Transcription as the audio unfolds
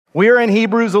We are in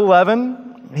Hebrews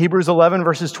 11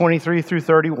 verses 23 through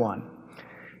 31.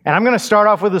 And I'm going to start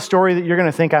off with a story that you're going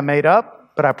to think I made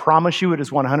up, but I promise you it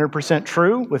is 100%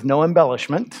 true with no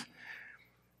embellishment.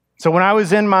 So when I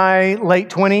was in my late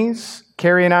 20s,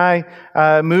 Carrie and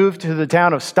I moved to the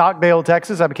town of Stockdale,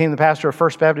 Texas. I became the pastor of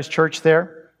First Baptist Church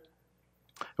there.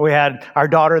 We had our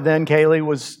daughter then, Kaylee,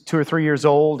 was 2 or 3 years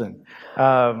old. And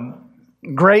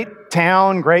great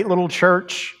town, great little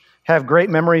church. Have great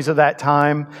memories of that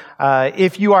time.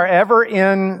 If you are ever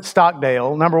in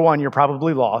Stockdale, number one, you're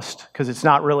probably lost because it's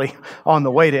not really on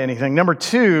the way to anything. Number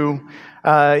two,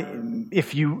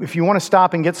 if you want to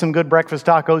stop and get some good breakfast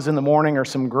tacos in the morning or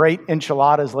some great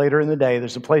enchiladas later in the day,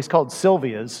 there's a place called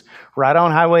Sylvia's right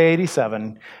on Highway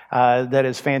 87 that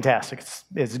is fantastic.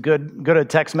 It's good a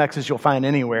Tex-Mex as you'll find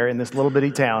anywhere in this little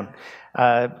bitty town.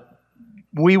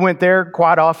 We went there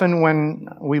quite often when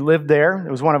we lived there. It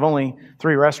was one of only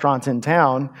 3 restaurants in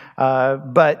town.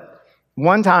 But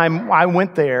one time I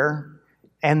went there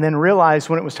and then realized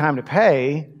when it was time to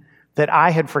pay that I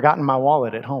had forgotten my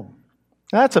wallet at home.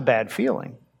 Now, that's a bad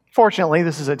feeling. Fortunately,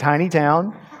 this is a tiny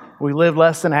town. We live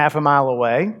less than half a mile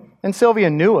away. And Sylvia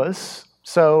knew us.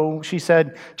 So she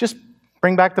said, just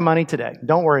bring back the money today.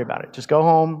 Don't worry about it. Just go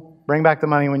home, bring back the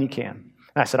money when you can.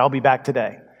 And I said, I'll be back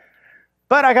today.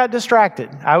 But I got distracted.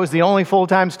 I was the only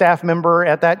full-time staff member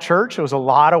at that church. It was a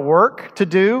lot of work to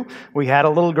do. We had a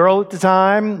little girl at the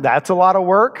time. That's a lot of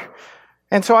work.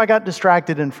 And so I got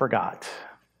distracted and forgot.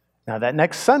 Now, that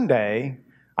next Sunday,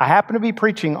 I happened to be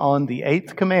preaching on the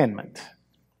 8th commandment,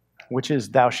 which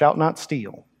is, thou shalt not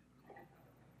steal.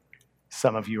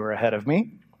 Some of you are ahead of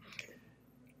me.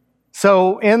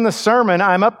 So in the sermon,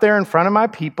 I'm up there in front of my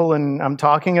people, and I'm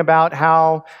talking about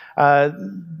how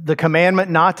the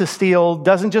commandment not to steal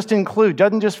doesn't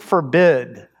just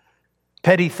forbid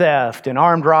petty theft and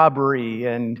armed robbery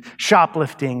and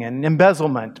shoplifting and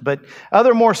embezzlement, but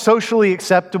other more socially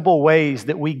acceptable ways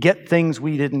that we get things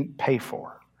we didn't pay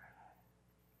for.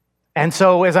 And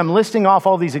so as I'm listing off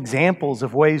all these examples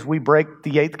of ways we break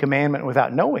the 8th commandment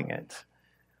without knowing it,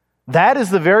 that is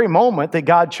the very moment that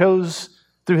God chose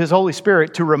through His Holy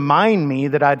Spirit to remind me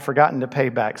that I'd forgotten to pay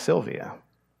back Sylvia.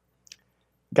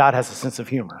 God has a sense of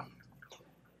humor.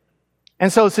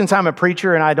 And so since I'm a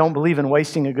preacher and I don't believe in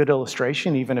wasting a good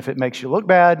illustration, even if it makes you look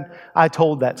bad, I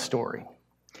told that story.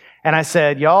 And I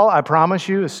said, y'all, I promise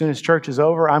you, as soon as church is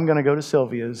over, I'm going to go to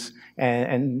Sylvia's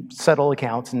and settle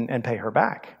accounts and pay her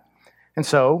back. And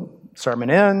so sermon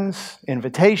ends,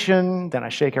 invitation, then I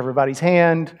shake everybody's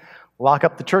hand, lock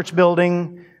up the church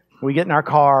building, we get in our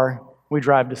car, we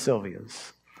drive to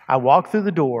Sylvia's. I walk through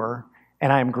the door,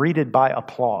 and I am greeted by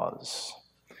applause.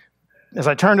 As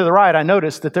I turn to the right, I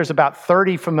notice that there's about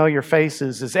 30 familiar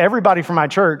faces as everybody from my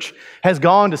church has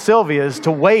gone to Sylvia's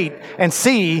to wait and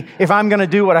see if I'm going to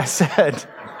do what I said.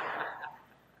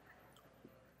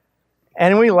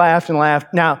 And we laughed and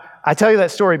laughed. Now, I tell you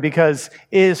that story because,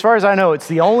 as far as I know, it's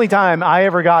the only time I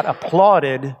ever got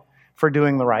applauded for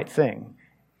doing the right thing.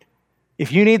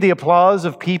 If you need the applause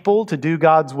of people to do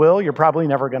God's will, you're probably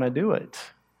never going to do it.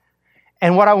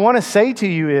 And what I want to say to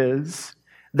you is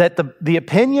that the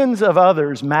opinions of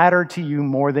others matter to you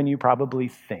more than you probably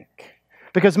think.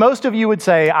 Because most of you would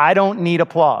say, I don't need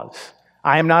applause.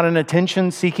 I am not an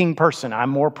attention-seeking person.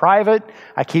 I'm more private.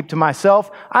 I keep to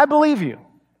myself. I believe you.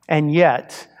 And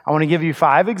yet, I want to give you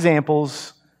 5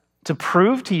 examples to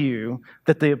prove to you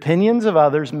that the opinions of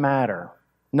others matter.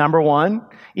 Number 1,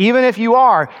 even if you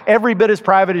are every bit as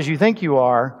private as you think you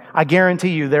are, I guarantee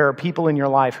you there are people in your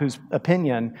life whose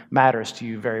opinion matters to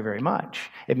you very, very much.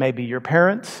 It may be your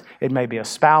parents, it may be a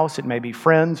spouse, it may be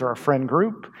friends or a friend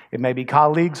group, it may be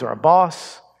colleagues or a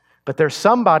boss, but there's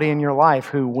somebody in your life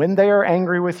who, when they are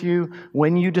angry with you,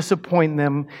 when you disappoint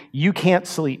them, you can't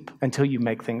sleep until you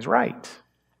make things right.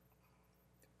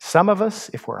 Some of us,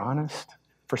 if we're honest,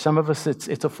 for some of us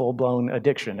it's a full-blown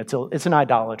addiction. It's an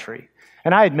idolatry.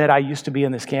 And I admit I used to be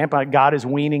in this camp. God is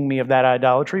weaning me of that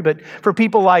idolatry. But for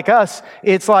people like us,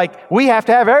 it's like we have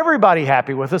to have everybody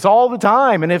happy with us all the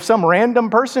time. And if some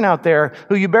random person out there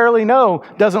who you barely know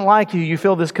doesn't like you, you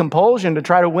feel this compulsion to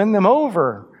try to win them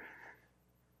over.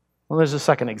 Well, there's a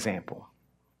second example.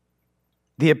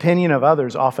 The opinion of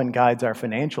others often guides our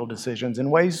financial decisions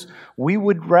in ways we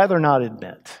would rather not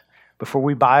admit. Before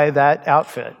we buy that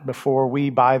outfit, before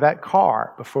we buy that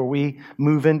car, before we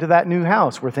move into that new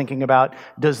house, we're thinking about,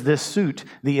 does this suit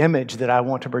the image that I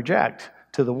want to project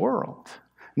to the world?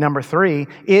 Number 3,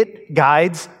 it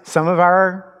guides some of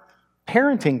our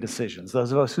parenting decisions,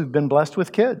 those of us who've been blessed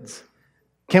with kids.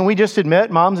 Can we just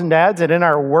admit, moms and dads, that in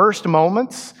our worst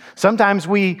moments, sometimes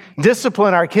we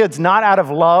discipline our kids not out of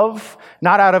love,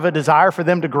 not out of a desire for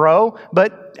them to grow,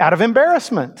 but out of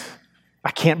embarrassment?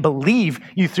 I can't believe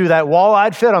you threw that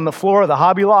wall-eyed fit on the floor of the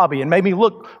Hobby Lobby and made me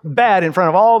look bad in front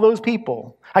of all those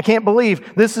people. I can't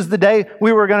believe this is the day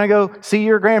we were going to go see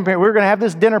your grandparents. We were going to have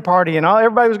this dinner party and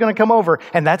everybody was going to come over.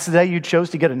 And that's the day you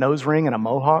chose to get a nose ring and a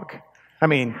mohawk? I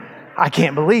mean, I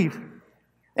can't believe.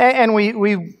 And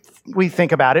we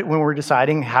think about it when we're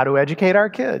deciding how to educate our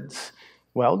kids.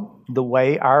 Well, the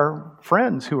way our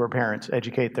friends who are parents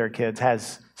educate their kids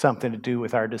has something to do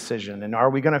with our decision. And are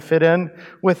we going to fit in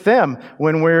with them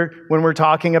when we're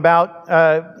talking about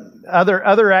other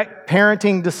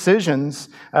parenting decisions,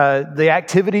 the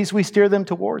activities we steer them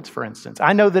towards, for instance?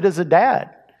 I know that as a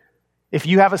dad, if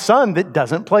you have a son that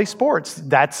doesn't play sports,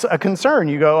 that's a concern.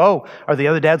 You go, oh, are the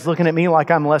other dads looking at me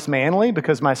like I'm less manly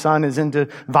because my son is into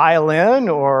violin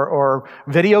or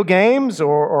video games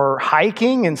or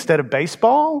hiking instead of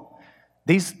baseball?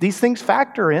 These things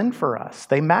factor in for us.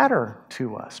 They matter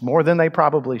to us more than they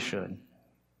probably should.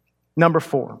 Number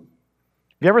 4, have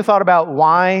you ever thought about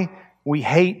why we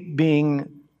hate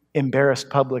being embarrassed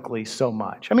publicly so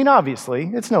much? I mean,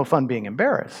 obviously, it's no fun being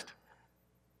embarrassed.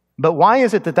 But why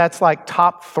is it that that's like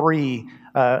top 3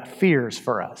 fears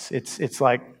for us? It's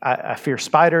like I fear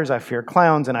spiders, I fear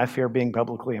clowns, and I fear being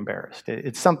publicly embarrassed.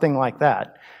 It's something like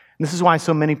that. And this is why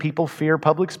so many people fear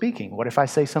public speaking. What if I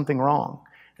say something wrong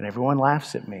and everyone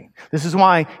laughs at me? This is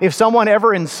why if someone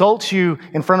ever insults you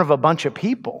in front of a bunch of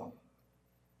people,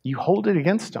 you hold it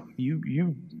against them.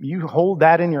 You hold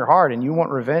that in your heart and you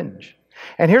want revenge.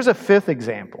 And here's a 5th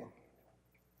example.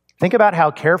 Think about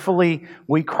how carefully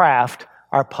we craft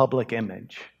our public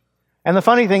image. And the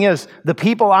funny thing is, the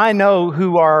people I know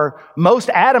who are most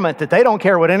adamant that they don't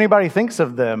care what anybody thinks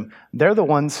of them, they're the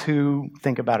ones who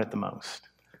think about it the most.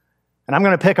 And I'm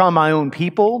going to pick on my own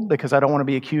people because I don't want to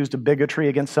be accused of bigotry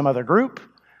against some other group.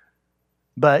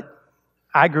 But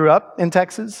I grew up in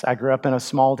Texas. I grew up in a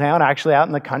small town, actually out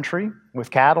in the country with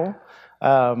cattle.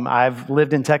 I've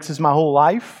lived in Texas my whole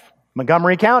life.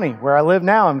 Montgomery County, where I live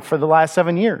now, and for the last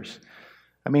 7 years.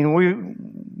 I mean,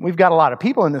 we've got a lot of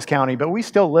people in this county, but we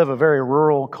still live a very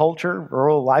rural culture,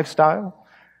 rural lifestyle.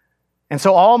 And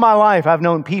so all my life, I've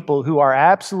known people who are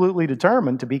absolutely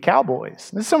determined to be cowboys.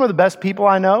 This is some of the best people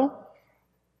I know,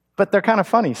 but they're kind of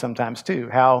funny sometimes too,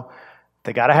 how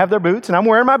they got to have their boots, and I'm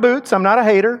wearing my boots. I'm not a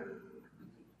hater,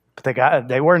 but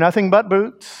they wear nothing but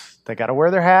boots. They got to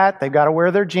wear their hat. They've got to wear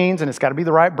their jeans, and it's got to be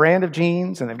the right brand of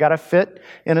jeans, and they've got to fit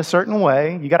in a certain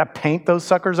way. You got to paint those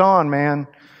suckers on, man.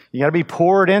 You got to be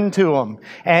poured into them.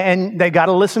 And they got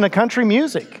to listen to country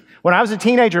music. When I was a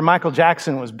teenager, Michael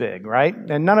Jackson was big, right?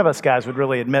 And none of us guys would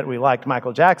really admit we liked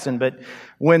Michael Jackson. But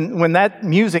when that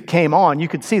music came on, you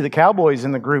could see the cowboys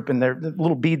in the group and their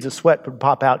little beads of sweat would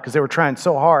pop out because they were trying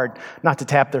so hard not to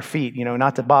tap their feet,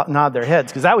 not to nod their heads,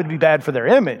 because that would be bad for their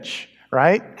image,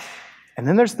 right? And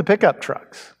then there's the pickup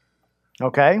trucks.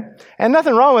 Okay? And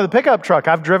nothing wrong with a pickup truck.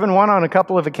 I've driven one on a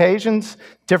couple of occasions.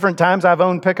 Different times I've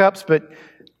owned pickups, but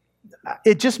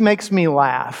it just makes me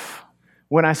laugh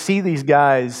when I see these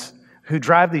guys who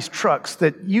drive these trucks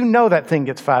that that thing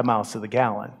gets 5 miles to the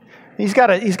gallon. He's got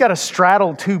to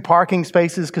straddle 2 parking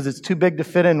spaces because it's too big to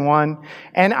fit in one.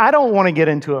 And I don't want to get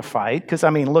into a fight because,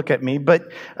 look at me.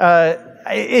 But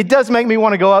it does make me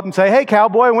want to go up and say, hey,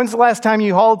 cowboy, when's the last time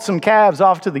you hauled some calves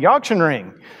off to the auction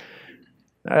ring?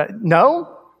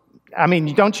 No?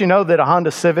 Don't you know that a Honda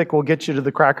Civic will get you to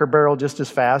the Cracker Barrel just as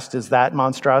fast as that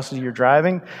monstrosity you're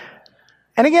driving?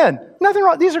 And again, nothing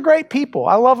wrong. These are great people.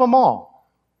 I love them all.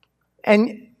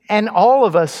 And all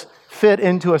of us fit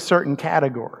into a certain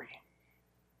category.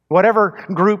 Whatever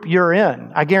group you're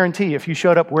in, I guarantee if you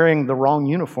showed up wearing the wrong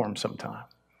uniform sometime,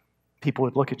 people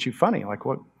would look at you funny, like,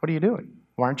 what are you doing?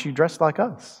 Why aren't you dressed like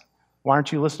us? Why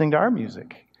aren't you listening to our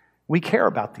music? We care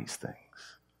about these things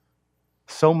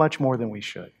so much more than we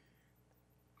should.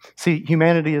 See,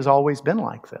 humanity has always been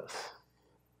like this.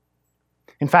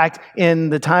 In fact, in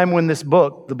the time when this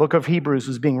book, the book of Hebrews,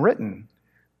 was being written,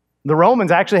 the Romans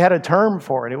actually had a term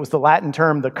for it. It was the Latin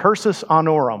term, the cursus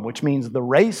honorum, which means the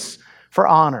race for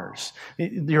honors.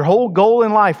 Your whole goal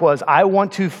in life was, I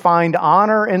want to find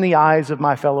honor in the eyes of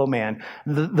my fellow man.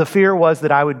 The fear was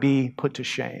that I would be put to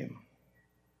shame.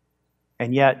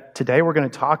 And yet, today we're going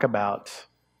to talk about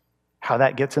how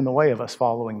that gets in the way of us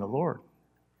following the Lord.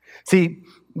 See,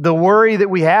 the worry that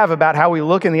we have about how we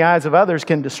look in the eyes of others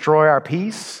can destroy our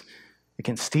peace. It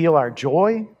can steal our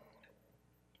joy.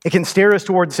 It can steer us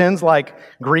toward sins like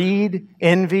greed,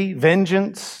 envy,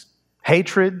 vengeance,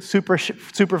 hatred,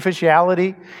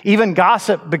 superficiality, even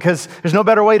gossip, because there's no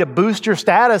better way to boost your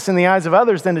status in the eyes of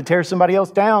others than to tear somebody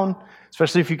else down,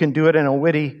 especially if you can do it in a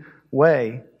witty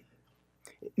way.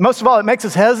 Most of all, it makes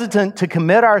us hesitant to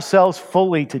commit ourselves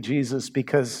fully to Jesus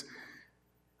because,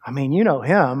 you know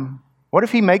him. What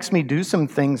if he makes me do some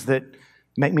things that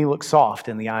make me look soft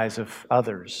in the eyes of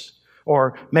others?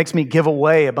 Or makes me give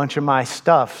away a bunch of my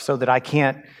stuff so that I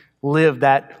can't live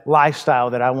that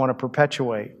lifestyle that I want to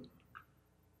perpetuate?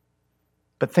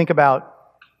 But think about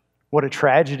what a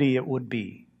tragedy it would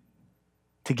be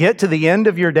to get to the end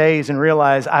of your days and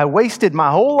realize I wasted my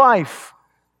whole life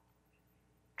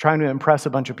trying to impress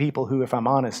a bunch of people who, if I'm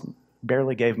honest,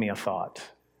 barely gave me a thought.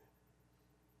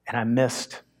 And I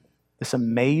missed this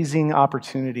amazing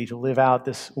opportunity to live out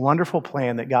this wonderful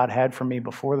plan that God had for me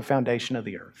before the foundation of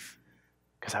the earth,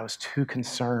 because I was too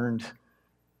concerned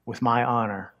with my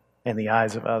honor in the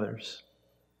eyes of others.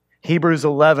 Hebrews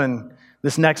 11,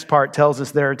 this next part tells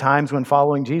us there are times when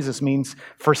following Jesus means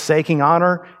forsaking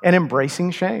honor and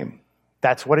embracing shame.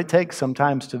 That's what it takes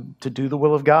sometimes to do the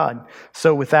will of God.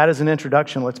 So with that as an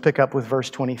introduction, let's pick up with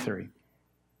verse 23.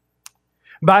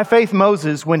 By faith,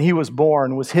 Moses, when he was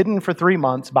born, was hidden for 3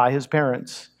 months by his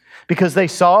parents because they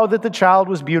saw that the child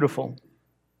was beautiful,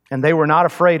 and they were not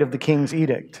afraid of the king's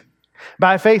edict.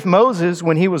 By faith, Moses,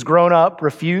 when he was grown up,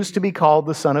 refused to be called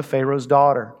the son of Pharaoh's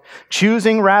daughter,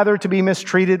 choosing rather to be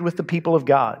mistreated with the people of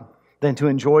God than to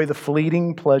enjoy the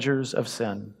fleeting pleasures of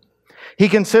sin. He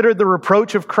considered the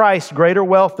reproach of Christ greater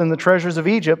wealth than the treasures of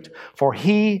Egypt, for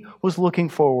he was looking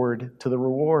forward to the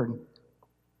reward.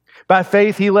 By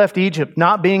faith, he left Egypt,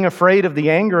 not being afraid of the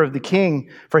anger of the king,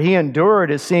 for he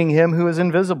endured as seeing him who is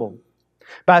invisible.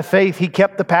 By faith, he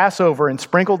kept the Passover and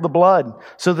sprinkled the blood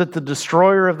so that the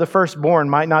destroyer of the firstborn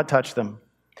might not touch them.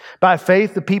 By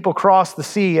faith, the people crossed the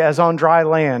sea as on dry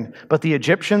land, but the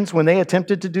Egyptians, when they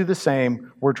attempted to do the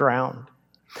same, were drowned.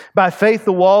 By faith,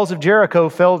 the walls of Jericho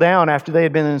fell down after they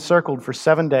had been encircled for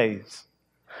 7 days.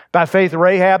 By faith,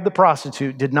 Rahab the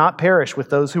prostitute did not perish with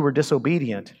those who were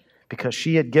disobedient, because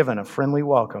she had given a friendly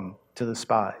welcome to the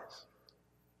spies.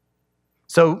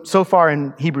 So far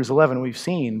in Hebrews 11, we've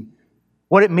seen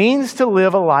what it means to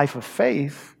live a life of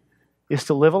faith is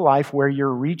to live a life where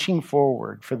you're reaching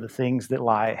forward for the things that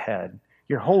lie ahead.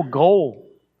 Your whole goal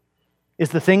is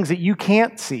the things that you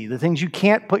can't see, the things you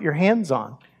can't put your hands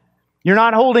on. You're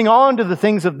not holding on to the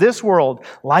things of this world,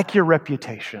 like your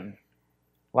reputation,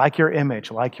 like your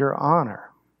image, like your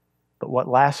honor. But what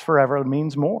lasts forever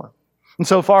means more. And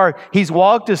so far, he's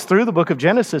walked us through the book of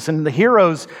Genesis and the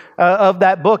heroes of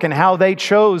that book and how they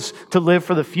chose to live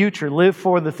for the future, live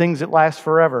for the things that last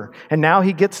forever. And now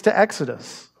he gets to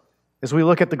Exodus as we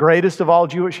look at the greatest of all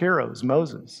Jewish heroes,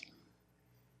 Moses.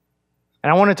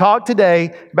 And I want to talk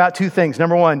today about 2 things.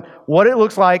 Number one, what it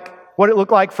looked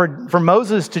like for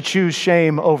Moses to choose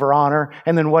shame over honor,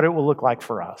 and then what it will look like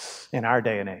for us in our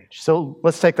day and age. So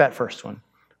let's take that first one.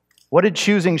 What did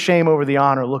choosing shame over the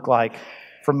honor look like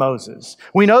for Moses?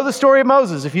 We know the story of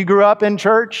Moses. If you grew up in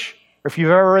church, or if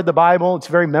you've ever read the Bible, it's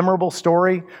a very memorable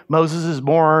story. Moses is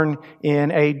born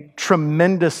in a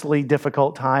tremendously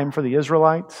difficult time for the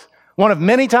Israelites. One of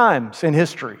many times in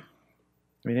history.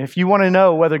 If you want to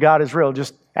know whether God is real,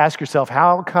 just ask yourself,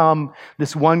 how come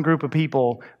this one group of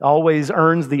people always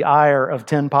earns the ire of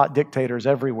tin-pot dictators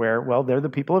everywhere? Well, they're the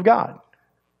people of God.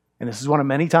 And this is one of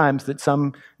many times that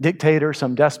some dictator,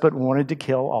 some despot wanted to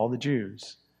kill all the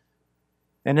Jews.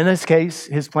 And in this case,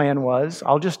 his plan was,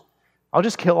 I'll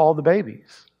just kill all the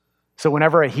babies. So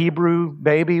whenever a Hebrew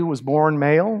baby was born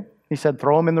male, he said,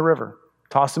 throw him in the river,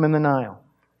 toss him in the Nile.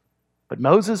 But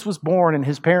Moses was born, and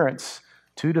his parents,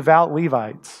 2 devout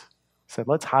Levites, said,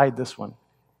 let's hide this one.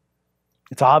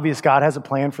 It's obvious God has a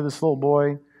plan for this little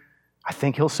boy. I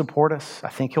think he'll support us. I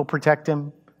think he'll protect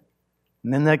him.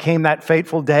 And then there came that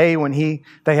fateful day when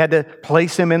they had to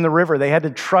place him in the river. They had to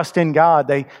trust in God.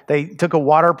 They took a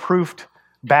waterproofed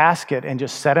basket and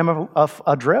just set him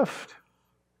adrift,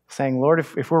 saying, Lord,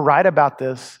 if we're right about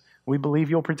this, we believe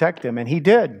you'll protect him. And he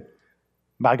did.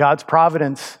 By God's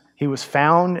providence, he was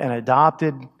found and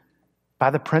adopted by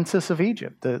the princess of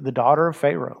Egypt, the daughter of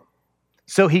Pharaoh.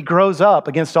 So he grows up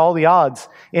against all the odds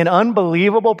in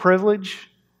unbelievable privilege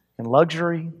and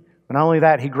luxury. But not only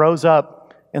that, he grows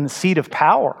up in the seat of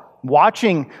power,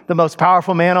 watching the most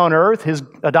powerful man on earth, his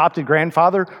adopted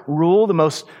grandfather, rule the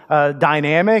most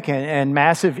dynamic and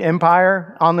massive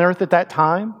empire on the earth at that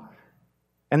time.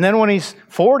 And then when he's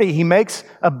 40, he makes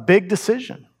a big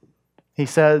decision. He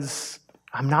says,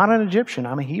 I'm not an Egyptian,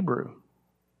 I'm a Hebrew.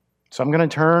 So I'm going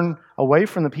to turn away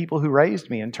from the people who raised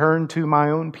me and turn to my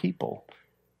own people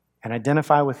and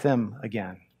identify with them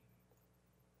again.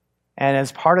 And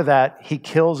as part of that, he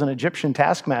kills an Egyptian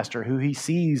taskmaster who he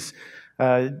sees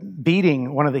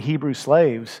beating one of the Hebrew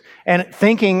slaves, and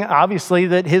thinking, obviously,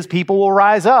 that his people will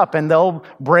rise up and they'll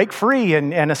break free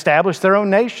and establish their own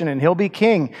nation, and he'll be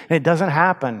king. And it doesn't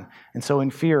happen. And so in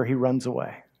fear, he runs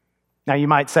away. Now, you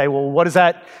might say, well,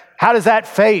 how does that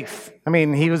faith? I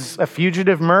mean, he was a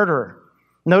fugitive murderer.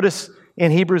 Notice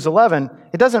in Hebrews 11,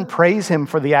 it doesn't praise him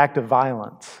for the act of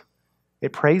violence.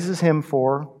 It praises him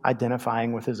for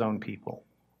identifying with his own people.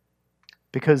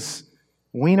 Because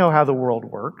we know how the world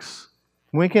works.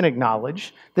 We can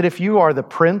acknowledge that if you are the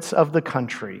prince of the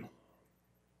country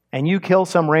and you kill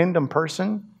some random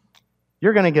person,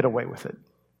 you're going to get away with it.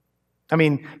 I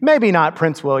mean, maybe not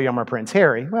Prince William or Prince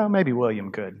Harry. Well, maybe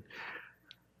William could.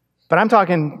 But I'm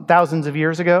talking thousands of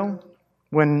years ago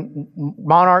when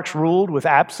monarchs ruled with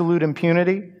absolute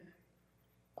impunity.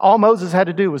 All Moses had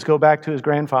to do was go back to his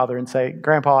grandfather and say,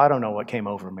 Grandpa, I don't know what came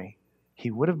over me. He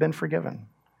would have been forgiven.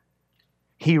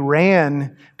 He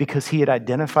ran because he had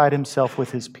identified himself with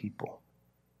his people.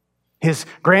 His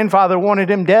grandfather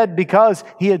wanted him dead because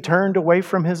he had turned away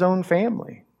from his own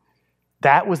family.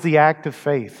 That was the act of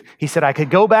faith. He said, I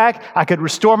could go back, I could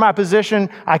restore my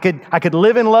position, I could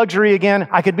live in luxury again,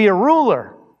 I could be a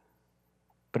ruler.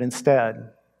 But instead,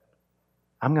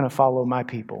 I'm going to follow my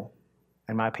people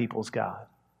and my people's God.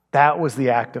 That was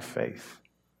the act of faith.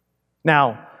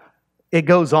 Now, it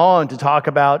goes on to talk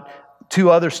about two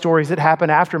other stories that happen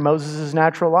after Moses'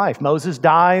 natural life. Moses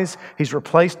dies. He's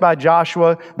replaced by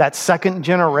Joshua. That second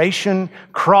generation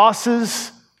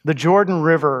crosses the Jordan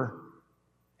River,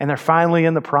 and they're finally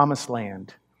in the promised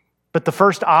land. But the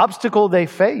first obstacle they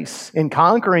face in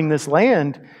conquering this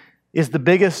land is the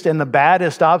biggest and the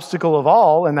baddest obstacle of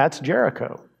all, and that's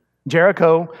Jericho.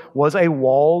 Jericho was a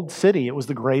walled city. It was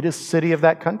the greatest city of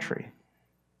that country.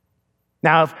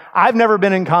 Now, if I've never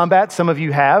been in combat, some of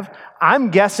you have.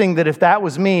 I'm guessing that if that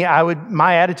was me,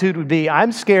 my attitude would be,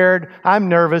 I'm scared, I'm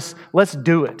nervous, let's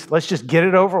do it. Let's just get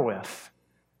it over with.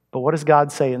 But what does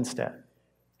God say instead?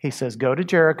 He says, go to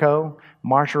Jericho,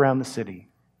 march around the city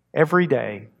every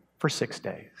day for 6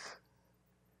 days.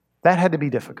 That had to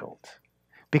be difficult.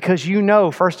 Because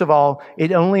first of all,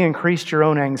 it only increased your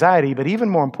own anxiety, but even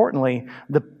more importantly,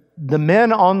 the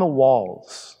men on the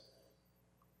walls,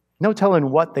 no telling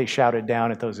what they shouted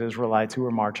down at those Israelites who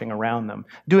were marching around them,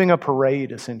 doing a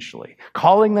parade essentially,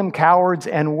 calling them cowards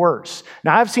and worse.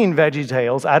 Now, I've seen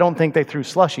VeggieTales. I don't think they threw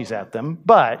slushies at them,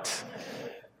 but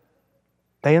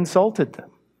they insulted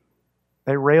them.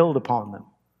 They railed upon them.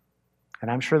 And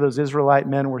I'm sure those Israelite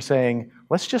men were saying,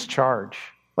 let's just charge.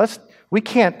 We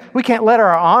can't let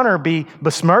our honor be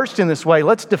besmirched in this way.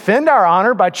 Let's defend our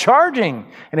honor by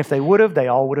charging. And if they would have, they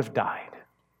all would have died.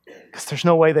 Because there's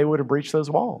no way they would have breached those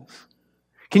walls.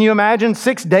 Can you imagine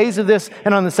 6 days of this,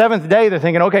 and on the seventh day they're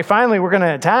thinking, okay, finally we're going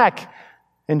to attack.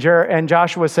 And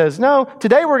Joshua says, no,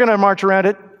 today we're going to march around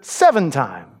it 7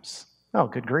 times. Oh,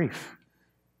 good grief.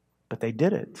 But they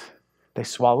did it. They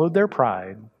swallowed their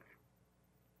pride.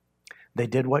 They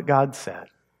did what God said.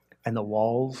 And the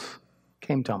walls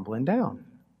came tumbling down.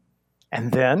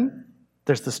 And then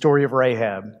there's the story of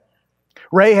Rahab.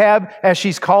 Rahab, as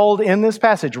she's called in this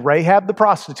passage, Rahab the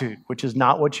prostitute, which is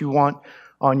not what you want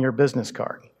on your business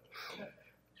card.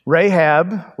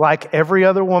 Rahab, like every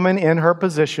other woman in her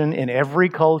position in every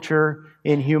culture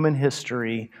in human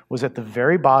history, was at the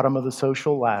very bottom of the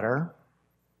social ladder.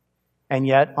 And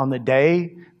yet, on the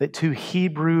day that 2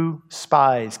 Hebrew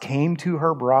spies came to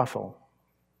her brothel,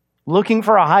 looking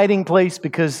for a hiding place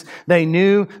because they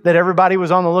knew that everybody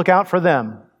was on the lookout for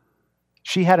them,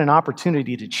 she had an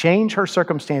opportunity to change her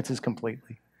circumstances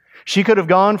completely. She could have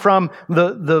gone from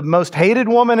the most hated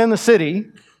woman in the city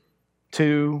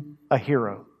to a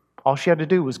hero. All she had to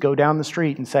do was go down the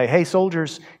street and say, hey,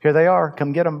 soldiers, here they are,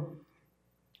 come get them.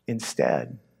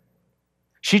 Instead,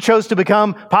 she chose to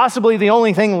become possibly the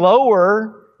only thing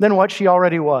lower than what she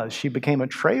already was. She became a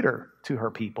traitor to her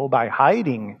people by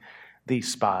hiding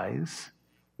these spies.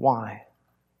 Why?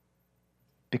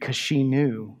 Because she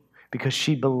knew, because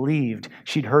she believed,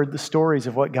 she'd heard the stories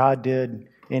of what God did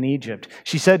in Egypt.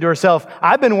 She said to herself,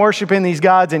 I've been worshiping these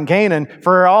gods in Canaan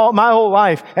for my whole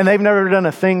life, and they've never done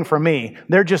a thing for me.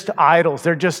 They're just idols.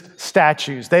 They're just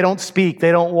statues. They don't speak.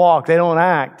 They don't walk. They don't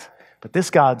act. But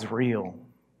this God's real.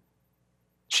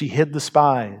 She hid the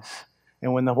spies.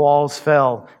 And when the walls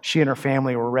fell, she and her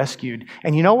family were rescued.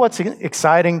 And you know what's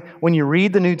exciting? When you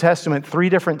read the New Testament 3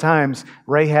 different times,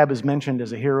 Rahab is mentioned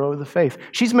as a hero of the faith.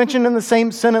 She's mentioned in the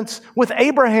same sentence with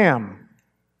Abraham.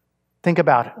 Think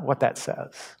about what that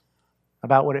says,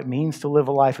 about what it means to live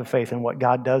a life of faith and what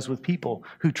God does with people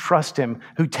who trust Him,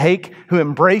 who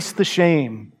embrace the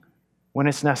shame when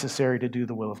it's necessary to do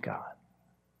the will of God.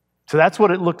 So that's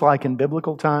what it looked like in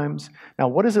biblical times. Now,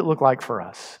 what does it look like for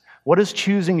us? What does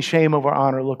choosing shame over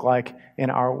honor look like in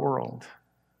our world?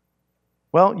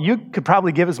 Well, you could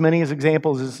probably give as many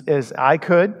examples as I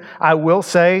could. I will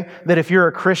say that if you're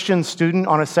a Christian student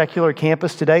on a secular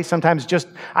campus today, sometimes just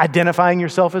identifying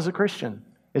yourself as a Christian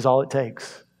is all it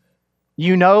takes.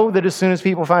 You know that as soon as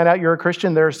people find out you're a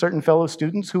Christian, there are certain fellow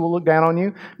students who will look down on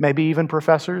you, maybe even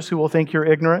professors who will think you're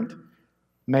ignorant,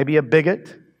 maybe a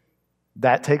bigot.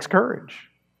 That takes courage.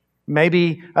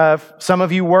 Maybe some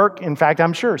of you work, in fact,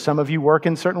 I'm sure some of you work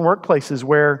in certain workplaces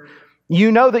where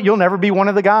you know that you'll never be one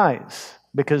of the guys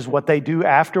because what they do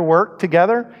after work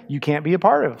together, you can't be a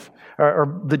part of.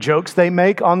 Or the jokes they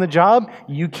make on the job,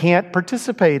 you can't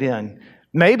participate in.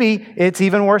 Maybe it's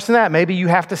even worse than that. Maybe you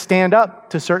have to stand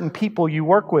up to certain people you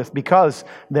work with because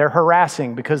they're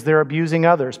harassing, because they're abusing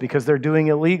others, because they're doing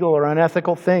illegal or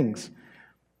unethical things.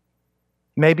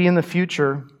 Maybe in the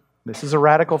future, this is a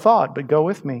radical thought, but go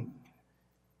with me.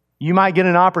 You might get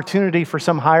an opportunity for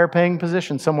some higher paying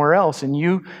position somewhere else, and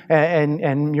you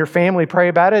and your family pray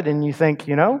about it, and you think,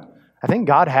 I think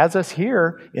God has us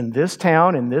here in this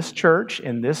town, in this church,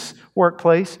 in this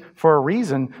workplace for a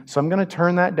reason, so I'm going to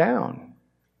turn that down,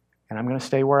 and I'm going to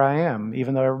stay where I am,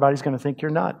 even though everybody's going to think you're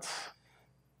nuts.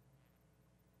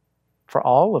 For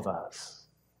all of us,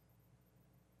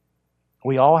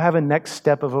 we all have a next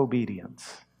step of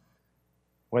obedience.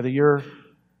 Whether you're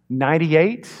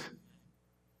 98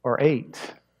 or 8,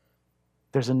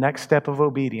 there's a next step of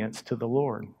obedience to the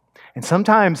Lord. And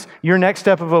sometimes your next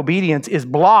step of obedience is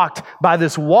blocked by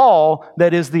this wall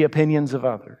that is the opinions of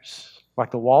others.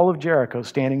 Like the wall of Jericho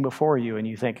standing before you, and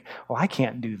you think, well, I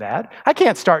can't do that. I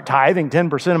can't start tithing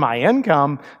 10% of my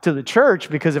income to the church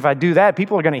because if I do that,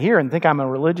 people are going to hear and think I'm a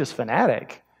religious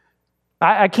fanatic.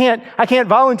 I can't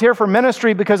volunteer for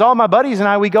ministry because all my buddies and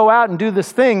I, we go out and do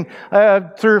this thing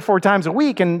 3 or 4 times a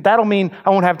week, and that'll mean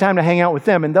I won't have time to hang out with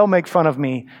them, and they'll make fun of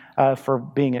me for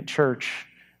being at church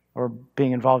or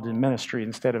being involved in ministry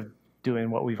instead of doing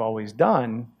what we've always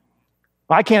done.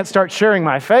 I can't start sharing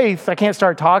my faith. I can't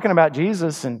start talking about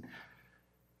Jesus, and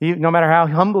no matter how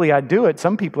humbly I do it,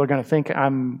 some people are going to think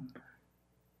I'm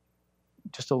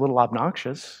just a little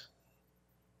obnoxious.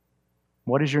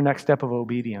 What is your next step of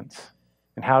obedience?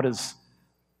 And how does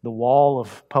the wall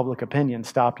of public opinion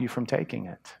stop you from taking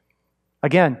it?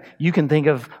 Again, you can think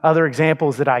of other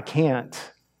examples that I can't.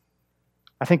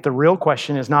 I think the real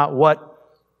question is not what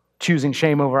choosing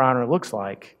shame over honor looks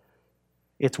like.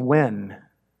 It's when.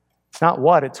 It's not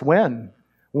what, it's when.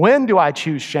 When do I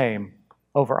choose shame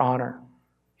over honor?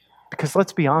 Because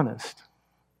let's be honest.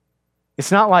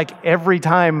 It's not like every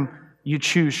time you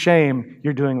choose shame,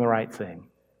 you're doing the right thing.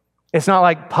 It's not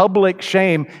like public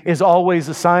shame is always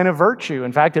a sign of virtue.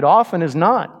 In fact, it often is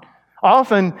not.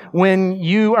 Often, when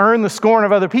you earn the scorn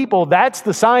of other people, that's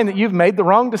the sign that you've made the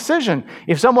wrong decision.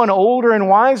 If someone older and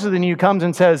wiser than you comes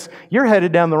and says, you're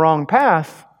headed down the wrong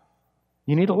path,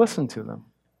 you need to listen to them.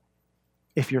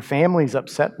 If your family's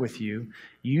upset with you,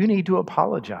 you need to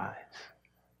apologize.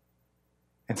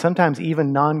 And sometimes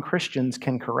even non-Christians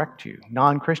can correct you.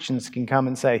 Non-Christians can come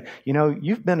and say,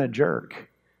 you've been a jerk.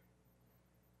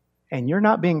 And you're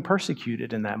not being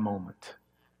persecuted in that moment.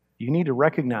 You need to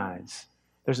recognize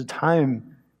there's a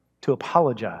time to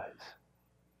apologize.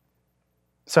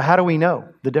 So how do we know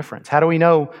the difference? How do we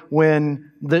know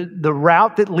when the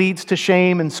route that leads to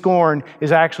shame and scorn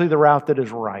is actually the route that is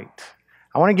right?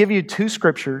 I want to give you 2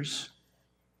 scriptures,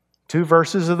 2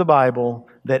 verses of the Bible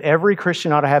that every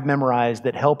Christian ought to have memorized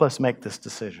that help us make this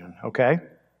decision, okay?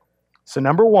 So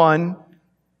number 1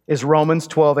 is Romans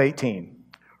 12:18.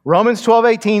 Romans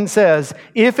 12:18 says,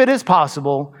 if it is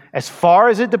possible, as far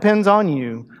as it depends on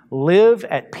you, live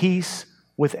at peace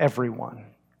with everyone.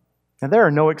 Now, there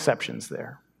are no exceptions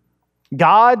there.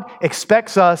 God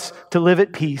expects us to live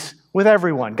at peace with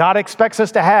everyone. God expects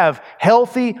us to have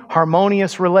healthy,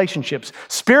 harmonious relationships.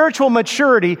 Spiritual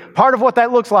maturity, part of what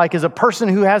that looks like is a person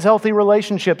who has healthy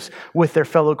relationships with their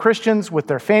fellow Christians, with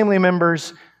their family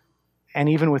members, and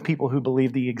even with people who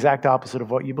believe the exact opposite of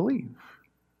what you believe.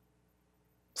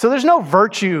 So there's no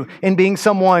virtue in being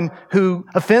someone who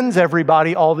offends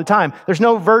everybody all the time. There's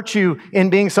no virtue in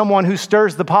being someone who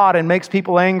stirs the pot and makes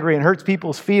people angry and hurts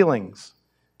people's feelings.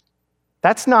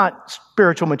 That's not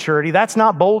spiritual maturity. That's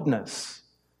not boldness.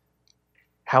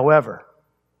 However,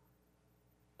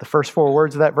 the first 4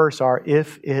 words of that verse are,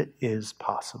 if it is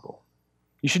possible.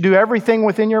 You should do everything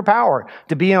within your power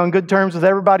to be on good terms with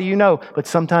everybody you know, but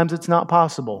sometimes it's not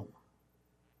possible.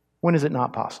 When is it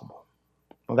not possible?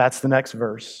 Well, that's the next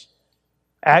verse.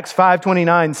 Acts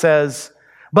 5:29 says,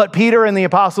 but Peter and the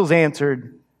apostles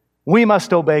answered, we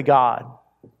must obey God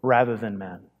rather than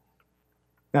men.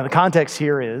 Now, the context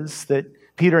here is that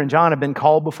Peter and John have been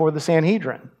called before the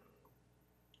Sanhedrin.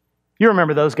 You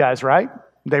remember those guys, right?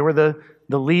 They were the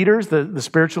leaders, the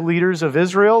spiritual leaders of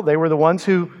Israel. They were the ones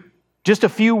who, just a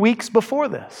few weeks before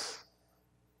this,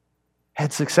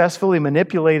 had successfully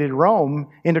manipulated Rome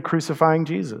into crucifying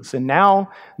Jesus. And now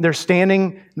they're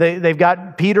standing, they've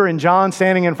got Peter and John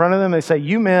standing in front of them. They say,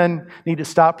 you men need to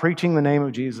stop preaching the name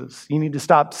of Jesus. You need to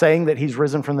stop saying that he's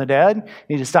risen from the dead.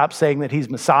 You need to stop saying that he's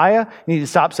Messiah. You need to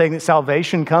stop saying that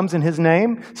salvation comes in his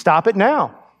name. Stop it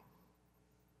now.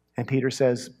 And Peter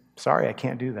says, sorry, I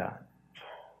can't do that.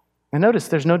 And notice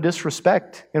there's no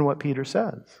disrespect in what Peter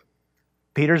says.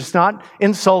 Peter's not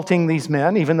insulting these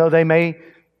men, even though they may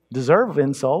deserve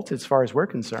insult as far as we're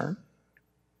concerned.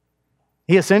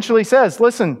 He essentially says,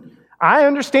 listen, I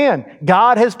understand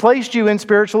God has placed you in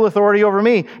spiritual authority over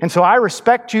me, and so I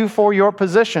respect you for your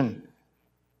position.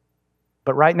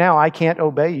 But right now I can't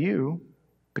obey you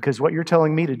because what you're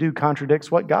telling me to do contradicts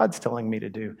what God's telling me to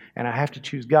do, and I have to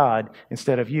choose God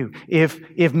instead of you.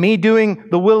 If me doing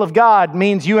the will of God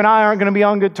means you and I aren't going to be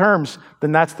on good terms,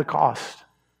 then that's the cost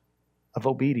of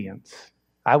obedience.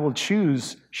 I will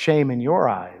choose shame in your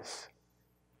eyes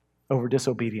over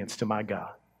disobedience to my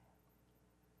God.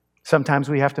 Sometimes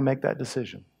we have to make that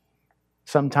decision.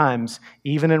 Sometimes,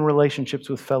 even in relationships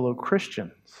with fellow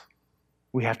Christians,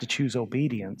 we have to choose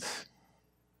obedience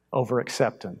over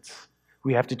acceptance.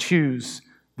 We have to choose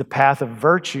the path of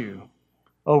virtue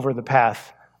over the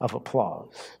path of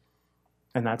applause.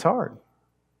 And that's hard.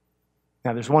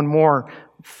 Now, there's one more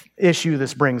issue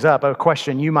this brings up, a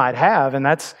question you might have, and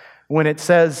that's when it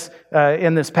says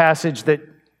in this passage that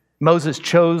Moses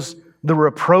chose the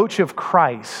reproach of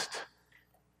Christ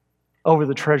over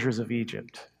the treasures of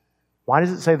Egypt. Why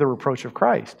does it say the reproach of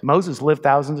Christ? Moses lived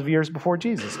thousands of years before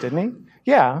Jesus, didn't he?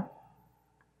 Yeah.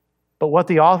 But what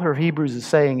the author of Hebrews is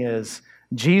saying is,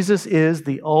 Jesus is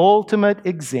the ultimate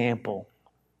example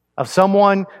of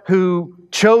someone who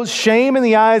chose shame in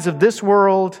the eyes of this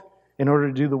world in order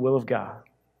to do the will of God.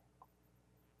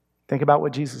 Think about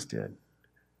what Jesus did.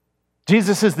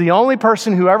 Jesus is the only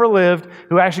person who ever lived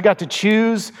who actually got to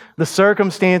choose the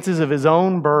circumstances of his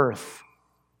own birth.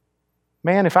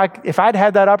 Man, if I'd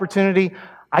had that opportunity,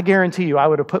 I guarantee you I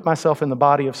would have put myself in the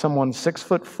body of someone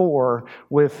 6'4"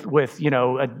 with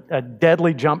a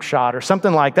deadly jump shot or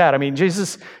something like that. I mean,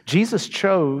 Jesus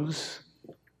chose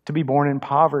to be born in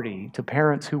poverty to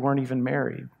parents who weren't even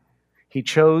married. He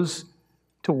chose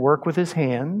to work with his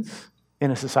hands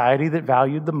in a society that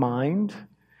valued the mind.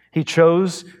 He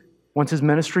chose, once his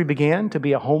ministry began, to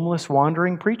be a homeless,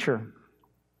 wandering preacher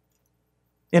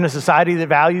in a society that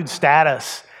valued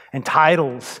status and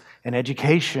titles and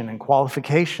education and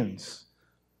qualifications.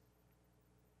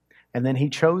 And then he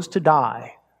chose to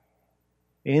die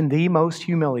in the most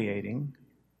humiliating,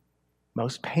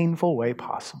 most painful way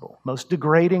possible, most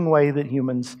degrading way that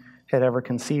humans had ever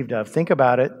conceived of. Think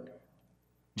about it.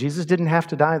 Jesus didn't have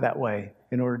to die that way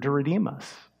in order to redeem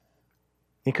us.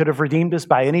 He could have redeemed us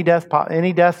by any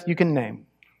death you can name.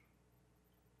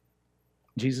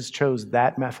 Jesus chose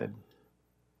that method.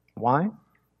 Why?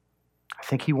 I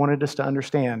think he wanted us to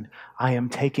understand, I am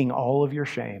taking all of your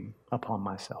shame upon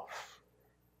myself.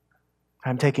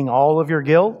 I'm taking all of your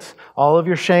guilt, all of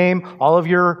your shame, all of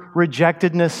your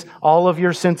rejectedness, all of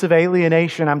your sense of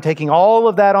alienation. I'm taking all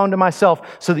of that onto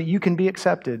myself so that you can be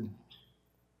accepted,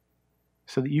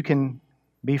 so that you can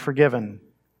be forgiven,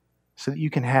 so that you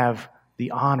can have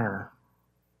the honor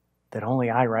that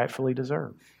only I rightfully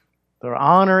deserve. The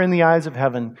honor in the eyes of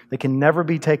heaven that can never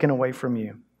be taken away from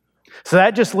you. So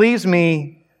that just leaves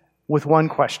me with one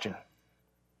question.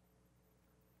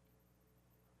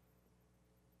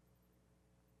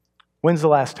 When's the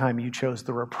last time you chose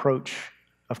the reproach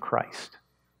of Christ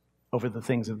over the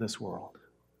things of this world?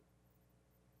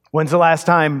 When's the last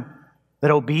time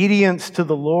that obedience to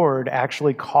the Lord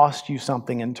actually cost you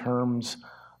something in terms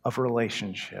of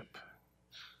relationship?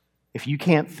 If you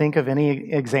can't think of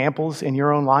any examples in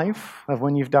your own life of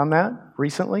when you've done that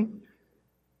recently,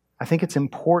 I think it's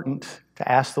important to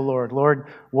ask the Lord, Lord,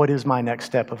 what is my next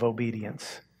step of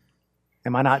obedience?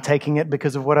 Am I not taking it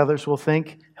because of what others will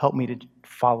think? Help me to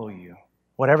follow you.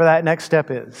 Whatever that next step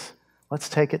is, let's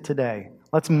take it today.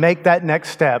 Let's make that next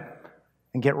step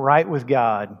and get right with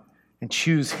God and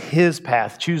choose his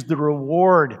path, choose the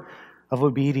reward of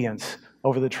obedience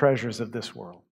over the treasures of this world.